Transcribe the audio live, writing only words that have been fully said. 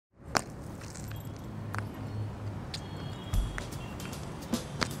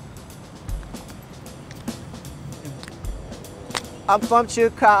I'm from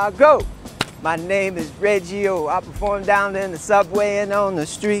Chicago. My name is Reggio. I perform down in the subway and on the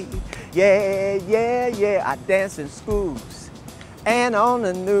street. Yeah, yeah, yeah. I dance in schools and on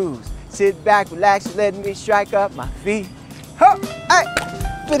the news. Sit back, relax, let me strike up my feet. Huh, hey.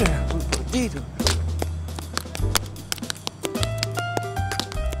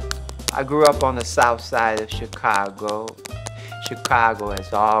 I grew up on the south side of Chicago. Chicago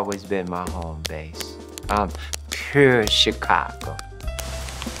has always been my home base. I'm pure Chicago.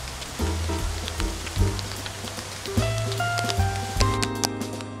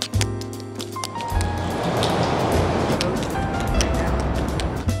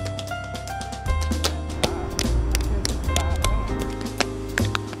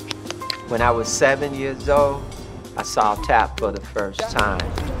 When I was 7 years old, I saw tap for the first time.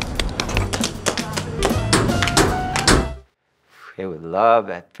 It was love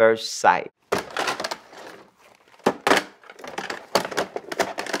at first sight.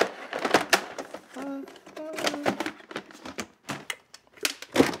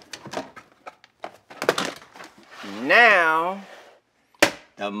 Now,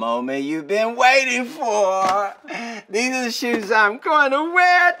 the moment you've been waiting for. These are the shoes I'm going to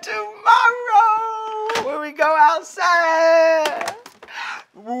wear tomorrow when we go outside.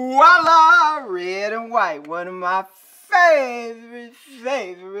 Voila, red and white, one of my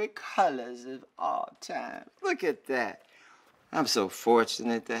favorite colors of all time. Look at that. I'm so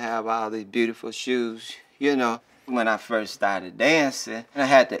fortunate to have all these beautiful shoes. You know, when I first started dancing, I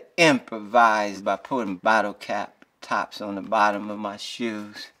had to improvise by putting bottle cap tops on the bottom of my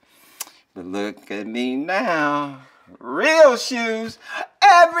shoes. But look at me now. Real shoes,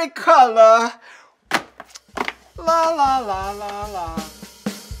 every color. La la la la la.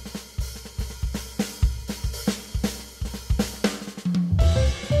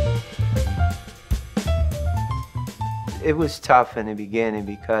 It was tough in the beginning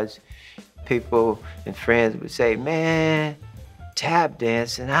because people and friends would say, man, tap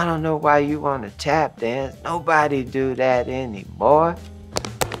dancing, I don't know why you want to tap dance. Nobody do that anymore.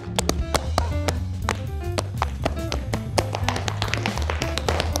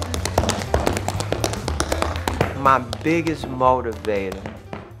 My biggest motivator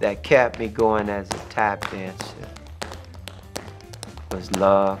that kept me going as a tap dancer was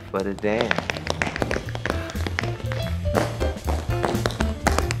love for the dance.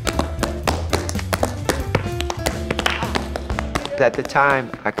 At the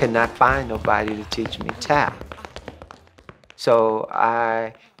time, I could not find nobody to teach me tap. So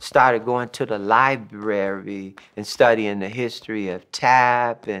I started going to the library and studying the history of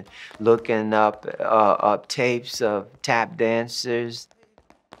tap and looking up tapes of tap dancers.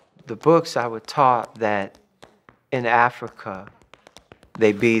 The books I was taught that in Africa,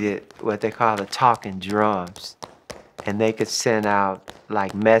 they beat it what they call the talking drums. And they could send out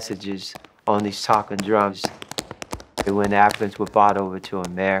like messages on these talking drums. When the Africans were brought over to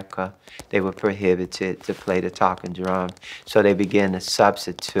America, they were prohibited to play the talking drum. So they began to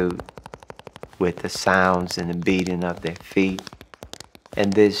substitute with the sounds and the beating of their feet.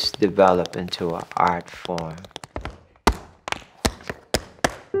 And this developed into an art form.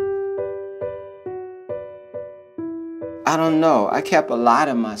 I don't know. I kept a lot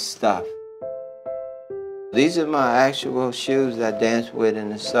of my stuff. These are my actual shoes I danced with in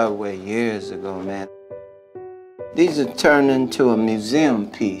the subway years ago, man. These are turned into a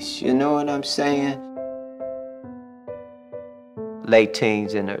museum piece, you know what I'm saying? Late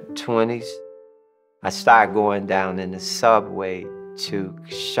teens and 20s, I started going down in the subway to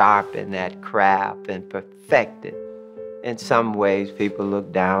sharpen that craft and perfect it. In some ways, people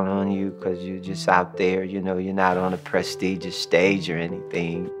look down on you because you're just out there, you know, you're not on a prestigious stage or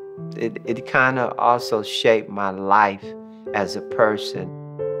anything. It kind of also shaped my life as a person.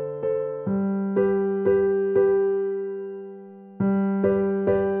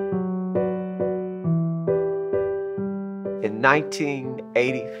 In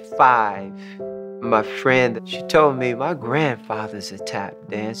 1985, my friend, she told me my grandfather's a tap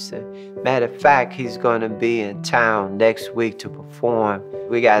dancer. Matter of fact, he's gonna be in town next week to perform.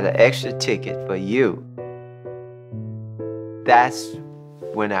 We got an extra ticket for you. That's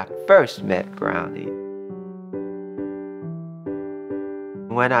when I first met Brownie.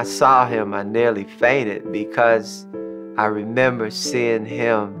 When I saw him, I nearly fainted because I remember seeing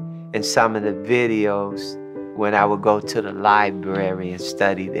him in some of the videos when I would go to the library and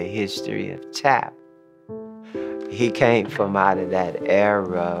study the history of tap. He came from out of that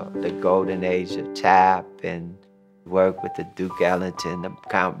era, the golden age of tap, and worked with the Duke Ellington, the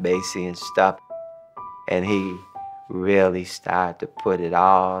Count Basie and stuff. And he really started to put it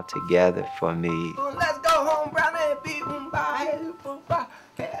all together for me. Let's go home, Brownie.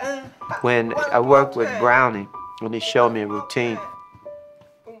 When I worked with Brownie, when he showed me a routine,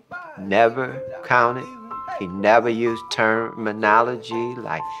 never counted. He never used terminology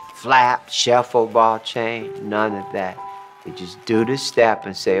like flap, shuffle, ball chain, none of that. He just do the step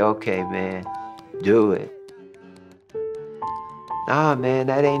and say, okay, man, do it. Nah, man,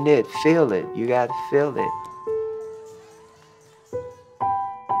 that ain't it. Feel it. You gotta feel it.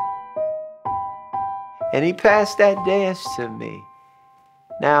 And he passed that dance to me.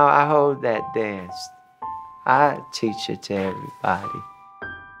 Now I hold that dance. I teach it to everybody.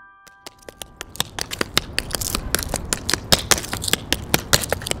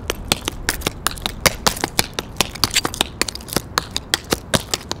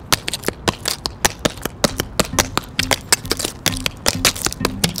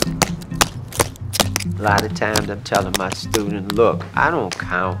 A lot of times I'm telling my students, look, I don't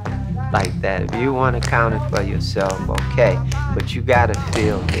count like that. If you want to count it for yourself, okay, but you gotta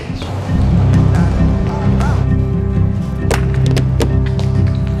feel this.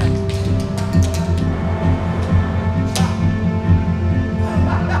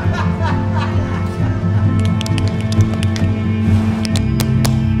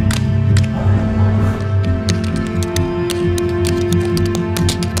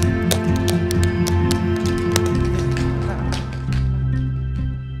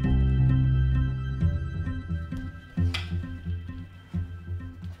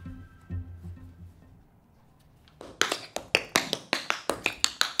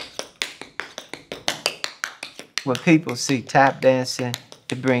 When people see tap dancing,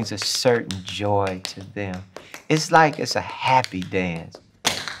 it brings a certain joy to them. It's like it's a happy dance.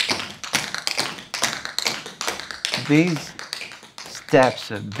 These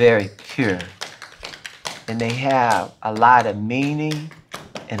steps are very pure, and they have a lot of meaning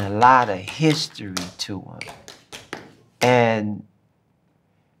and a lot of history to them. And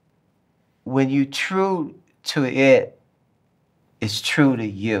when you're true to it, it's true to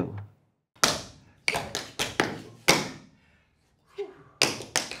you.